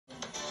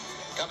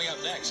Coming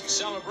up next,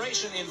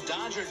 celebration in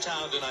Dodger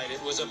Town tonight.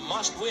 It was a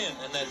must-win,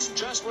 and that's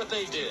just what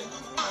they did.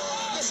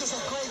 This is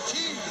a great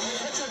team.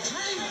 It's a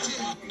dream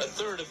team. A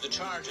third of the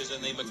charges in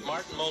the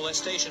McMartin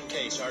molestation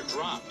case are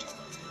dropped,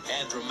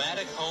 and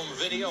dramatic home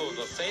video of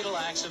the fatal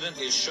accident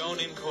is shown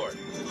in court.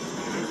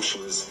 She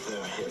was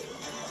hit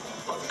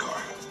by the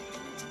car.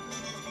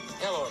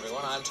 Hello,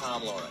 everyone. I'm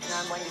Tom Lawrence. And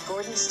I'm Wendy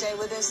Gordon. Stay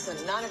with us. The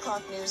 9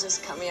 o'clock news is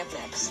coming up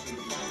next.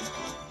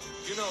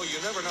 You know, you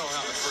never know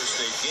how the first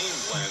date game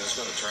plan is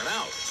going to turn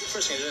out.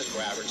 First thing to do is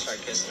grab her and start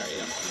kissing her, you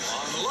know.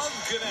 On Love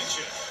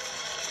Connection.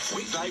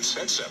 Weeknights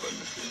at 7.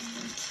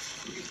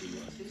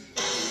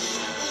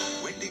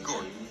 Wendy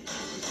Gordon,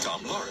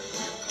 Tom Lawrence,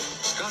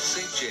 Scott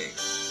St. James,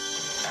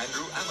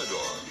 Andrew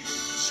Amador,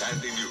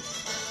 Sandy Newton,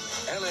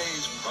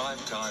 LA's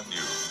primetime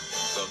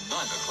news, the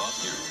 9 o'clock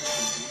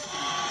news.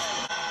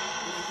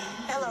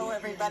 Hello,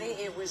 everybody.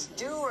 It was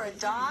do or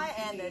die,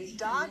 and the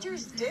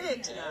Dodgers did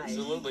it tonight.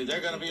 Absolutely. They're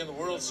going to be in the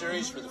World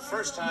Series for the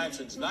first time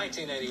since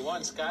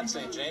 1981. Scott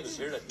St. James is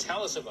here to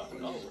tell us about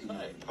it. All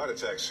right. Heart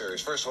Attack Series.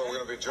 First of all, we're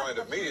going to be joined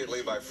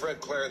immediately by Fred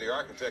Clare, the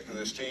architect of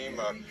this team.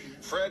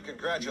 Fred,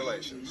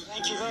 congratulations.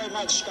 Thank you very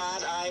much,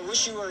 Scott. I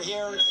wish you were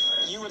here.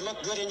 You would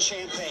look good in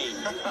champagne.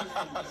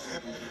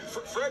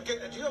 Fred,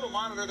 do you have a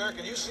monitor there?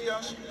 Can you see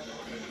us?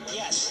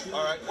 Yes.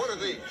 All right. What are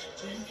these?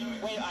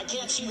 Wait, I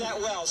can't see that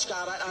well,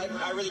 Scott.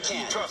 I really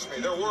can't. Trust me,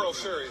 they're World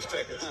Series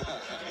tickets.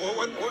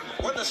 Well,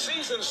 when the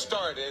season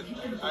started,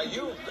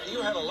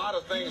 you had a lot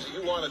of things that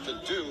you wanted to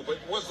do, but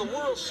was the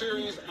World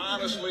Series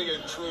honestly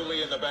and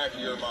truly in the back of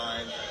your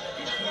mind?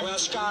 Well,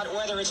 Scott,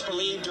 whether it's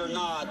believed or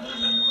not,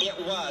 it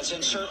was.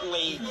 And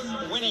certainly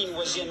winning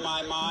was in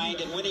my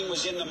mind, and winning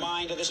was in the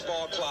mind of this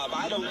ball club.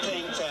 I don't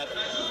think that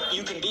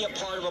you can be a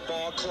part of a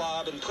ball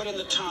club and put in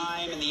the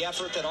time and the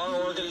effort that our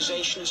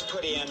organization has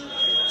put in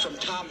from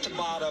top to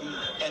bottom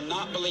and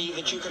not believe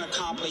that you can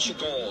accomplish a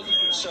goal.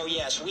 So,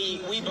 yes, we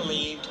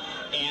believed,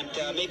 and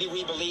maybe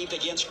we believed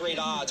against great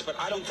odds, but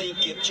I don't think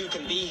that you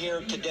can be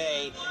here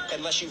today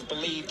unless you've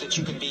believed that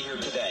you can be here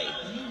today.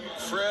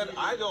 Fred,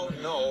 I don't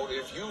know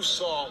if you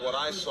saw what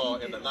I saw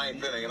in the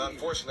ninth inning, and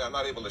unfortunately I'm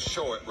not able to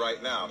show it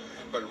right now.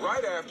 But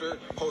right after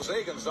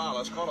Jose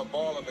Gonzalez caught a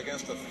ball up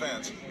against the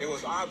fence, it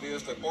was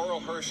obvious that Oral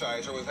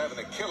Hershiser was having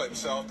to kill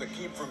himself to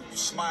keep from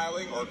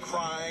smiling or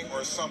crying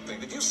or something.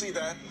 Did you see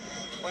that?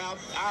 Well,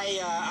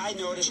 I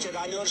noticed it.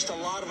 I noticed a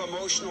lot of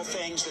emotional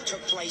things that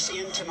took place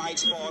in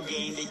tonight's ball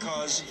game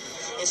because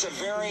it's a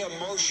very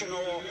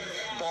emotional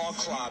ball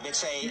club.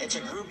 It's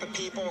a group of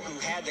people who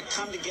had to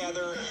come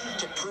together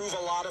to prove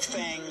a lot of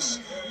things.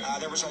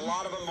 There was a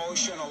lot of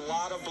emotion, a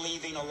lot of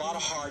believing, a lot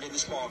of heart in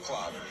this ball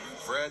club.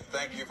 Fred,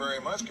 thank you very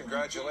much.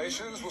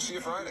 Congratulations. We'll see you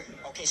Friday.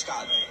 Okay,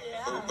 Scott.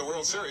 The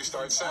World Series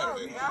starts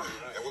Saturday. Oh,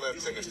 and we'll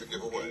have tickets to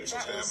give away. So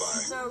stand by.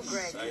 So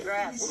great.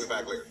 Congrats. We'll be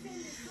back later.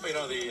 You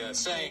know, the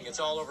saying, it's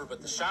all over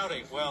but the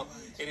shouting. Well,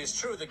 it is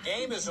true. The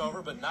game is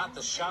over, but not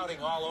the shouting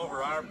all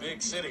over our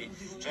big city.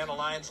 Channel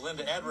 9's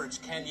Linda Edwards,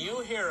 can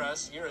you hear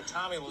us? You're at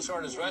Tommy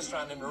Lasorda's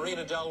restaurant in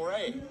Marina Del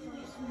Rey.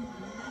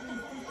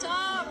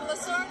 Tom,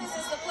 Lasorda's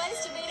is the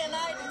place to be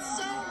tonight, and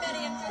so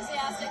many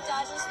enthusiastic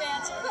Dodgers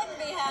fans couldn't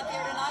be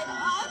happier tonight.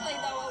 Oddly,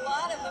 though, a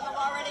lot of them have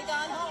already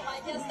gone home.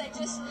 I guess they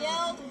just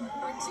yelled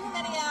for too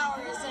many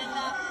hours and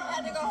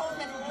had to go home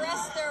and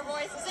rest their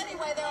voices.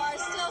 Anyway, there are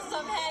still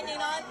some hanging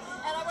on,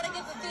 and I want to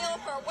get the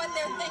feel for what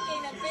they're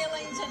thinking and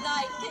feeling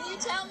tonight. Can you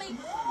tell me,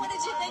 what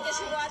did you think as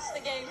you watched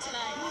the game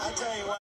tonight? I'll tell you what.